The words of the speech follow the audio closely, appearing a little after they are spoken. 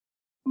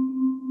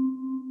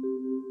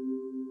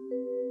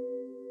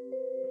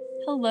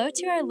Hello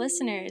to our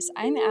listeners.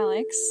 I'm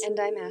Alex. And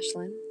I'm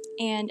Ashlyn.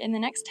 And in the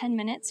next 10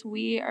 minutes,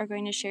 we are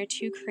going to share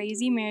 2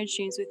 crazy marriage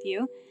dreams with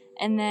you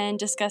and then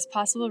discuss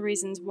possible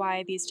reasons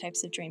why these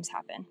types of dreams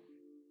happen.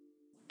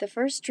 The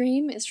first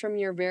dream is from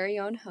your very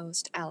own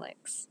host,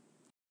 Alex.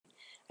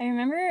 I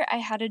remember I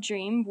had a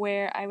dream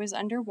where I was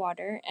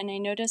underwater and I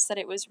noticed that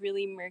it was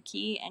really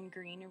murky and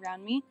green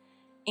around me,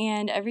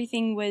 and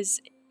everything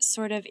was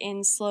sort of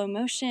in slow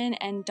motion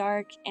and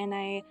dark, and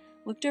I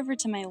looked over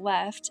to my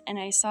left and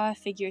I saw a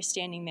figure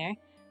standing there,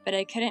 but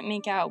I couldn't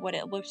make out what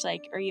it looked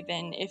like or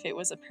even if it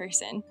was a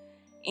person.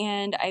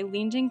 And I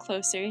leaned in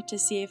closer to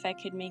see if I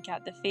could make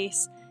out the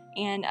face,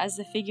 and as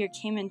the figure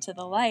came into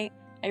the light,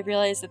 I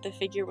realized that the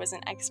figure was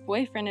an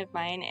ex-boyfriend of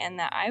mine and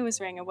that I was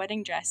wearing a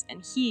wedding dress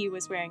and he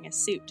was wearing a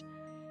suit.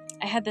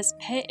 I had this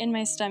pit in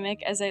my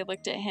stomach as I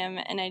looked at him,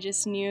 and I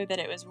just knew that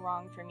it was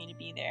wrong for me to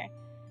be there.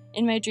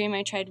 In my dream,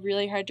 I tried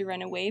really hard to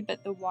run away,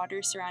 but the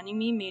water surrounding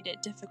me made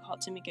it difficult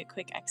to make a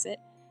quick exit.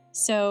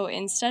 So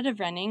instead of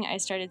running, I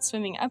started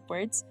swimming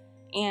upwards,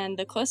 and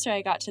the closer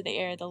I got to the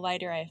air, the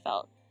lighter I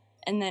felt.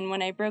 And then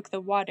when I broke the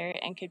water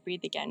and could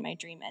breathe again, my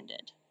dream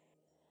ended.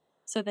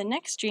 So the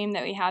next dream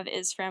that we have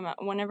is from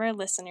one of our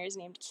listeners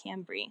named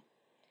Cambry.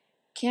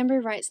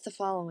 Cambry writes the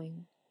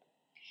following.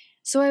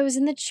 So I was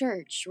in the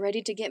church,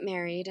 ready to get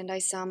married, and I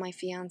saw my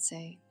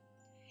fiancé.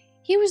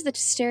 He was the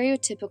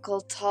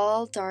stereotypical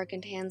tall, dark,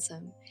 and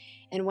handsome,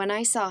 and when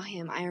I saw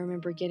him, I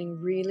remember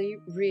getting really,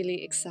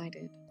 really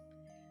excited.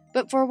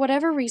 But for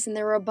whatever reason,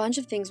 there were a bunch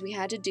of things we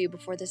had to do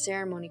before the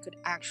ceremony could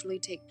actually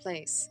take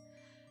place.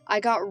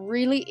 I got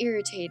really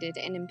irritated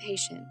and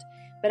impatient,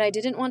 but I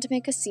didn't want to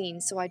make a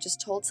scene, so I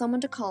just told someone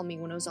to call me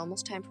when it was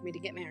almost time for me to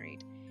get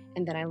married,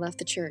 and then I left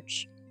the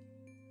church.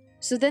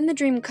 So then the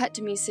dream cut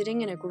to me sitting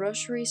in a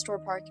grocery store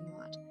parking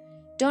lot.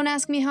 Don't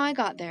ask me how I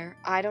got there,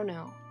 I don't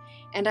know.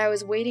 And I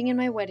was waiting in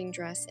my wedding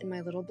dress in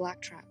my little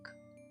black truck.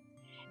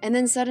 And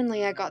then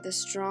suddenly I got this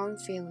strong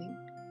feeling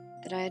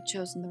that I had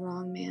chosen the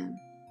wrong man.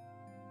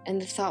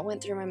 And the thought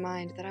went through my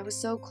mind that I was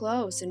so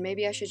close and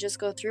maybe I should just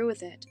go through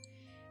with it.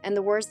 And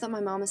the words that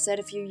my mama said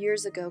a few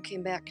years ago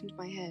came back into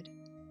my head.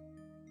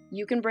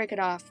 You can break it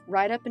off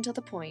right up until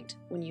the point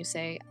when you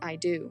say, I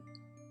do.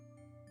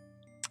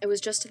 It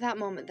was just at that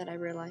moment that I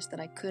realized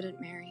that I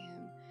couldn't marry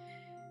him.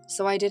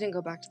 So I didn't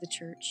go back to the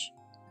church.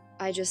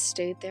 I just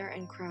stayed there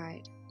and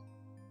cried.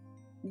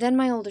 Then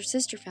my older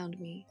sister found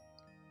me.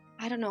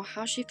 I don't know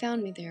how she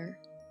found me there,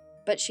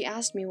 but she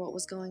asked me what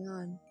was going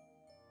on.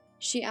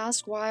 She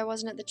asked why I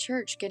wasn't at the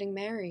church getting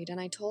married, and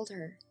I told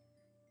her.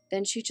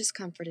 Then she just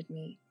comforted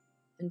me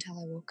until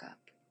I woke up.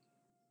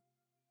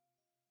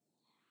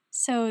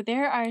 So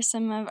there are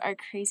some of our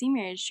crazy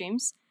marriage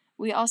dreams.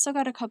 We also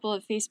got a couple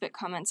of Facebook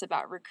comments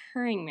about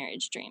recurring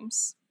marriage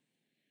dreams.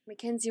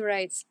 Mackenzie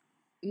writes,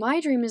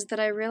 my dream is that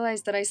I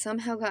realized that I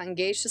somehow got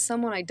engaged to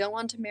someone I don't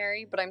want to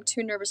marry, but I'm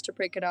too nervous to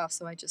break it off,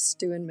 so I just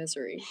stew in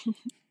misery.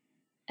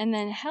 And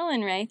then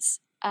Helen writes,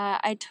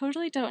 I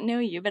totally don't know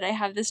you, but I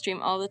have this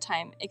dream all the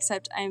time,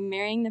 except I'm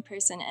marrying the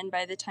person, and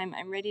by the time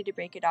I'm ready to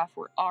break it off,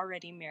 we're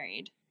already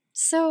married.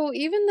 So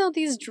even though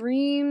these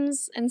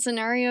dreams and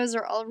scenarios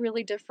are all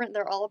really different,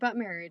 they're all about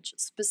marriage,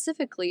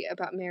 specifically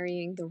about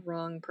marrying the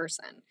wrong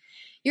person.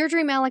 Your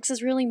dream, Alex,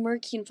 is really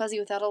murky and fuzzy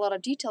without a lot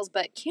of details,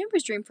 but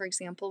Cambry's dream, for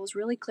example, was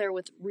really clear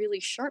with really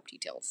sharp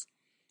details.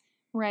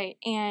 Right,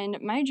 and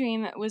my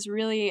dream was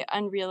really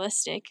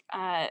unrealistic,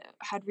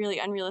 had really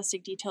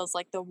unrealistic details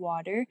like the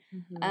water.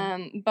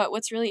 But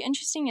what's really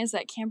interesting is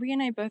that Cambry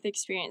and I both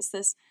experienced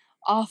this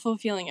awful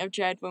feeling of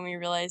dread when we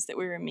realized that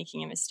we were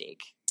making a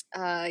mistake.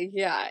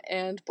 Yeah,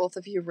 and both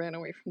of you ran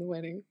away from the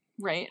wedding.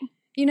 Right.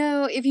 You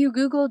know, if you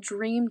Google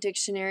Dream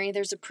Dictionary,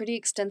 there's a pretty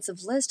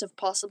extensive list of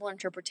possible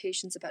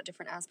interpretations about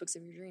different aspects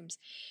of your dreams.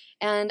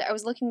 And I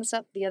was looking this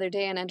up the other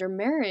day, and under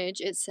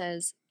marriage, it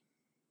says,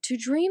 to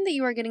dream that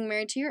you are getting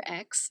married to your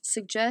ex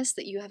suggests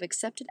that you have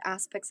accepted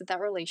aspects of that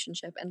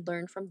relationship and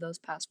learned from those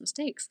past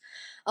mistakes.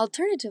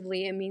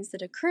 Alternatively, it means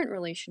that a current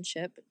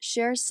relationship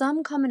shares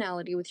some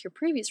commonality with your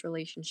previous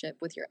relationship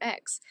with your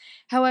ex.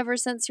 However,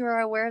 since you are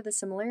aware of the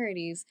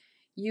similarities,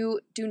 you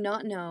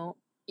now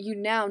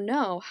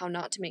know how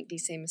not to make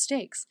these same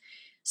mistakes.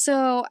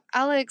 So,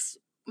 Alex,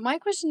 my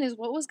question is,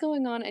 what was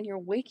going on in your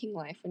waking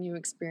life when you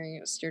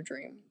experienced your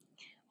dream?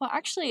 Well,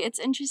 actually, it's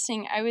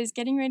interesting. I was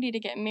getting ready to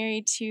get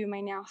married to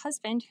my now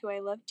husband, who I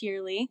love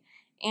dearly,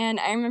 and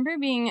I remember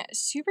being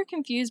super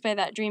confused by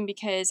that dream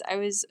because I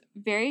was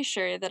very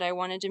sure that I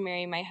wanted to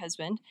marry my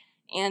husband,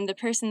 and the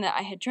person that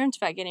I had dreamt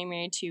about getting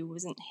married to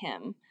wasn't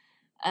him.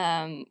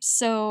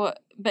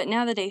 But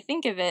now that I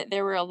think of it,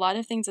 there were a lot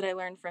of things that I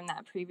learned from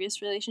that previous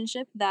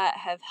relationship that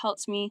have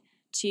helped me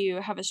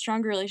to have a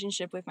stronger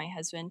relationship with my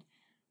husband.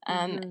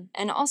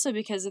 And also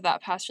because of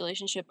that past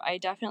relationship, I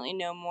definitely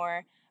know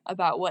more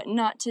about what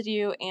not to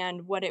do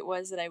and what it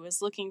was that I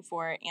was looking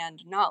for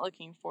and not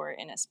looking for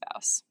in a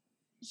spouse.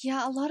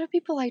 Yeah, a lot of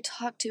people I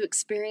talk to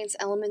experience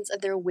elements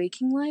of their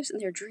waking lives in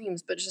their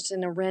dreams, but just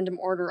in a random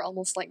order,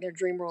 almost like their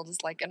dream world is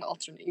like an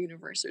alternate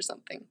universe or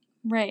something.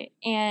 Right.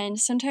 And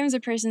sometimes a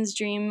person's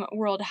dream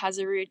world has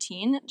a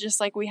routine, just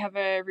like we have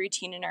a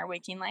routine in our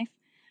waking life.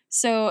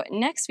 So,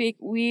 next week,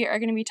 we are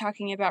going to be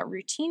talking about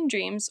routine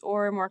dreams,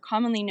 or more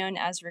commonly known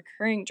as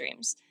recurring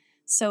dreams.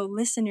 So,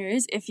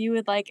 listeners, if you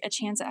would like a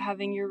chance at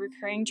having your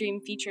recurring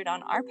dream featured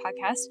on our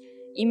podcast,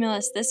 email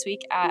us this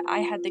week at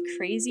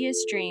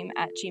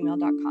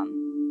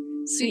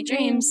ihadthecraziestdream@gmail.com. Sweet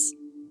dreams!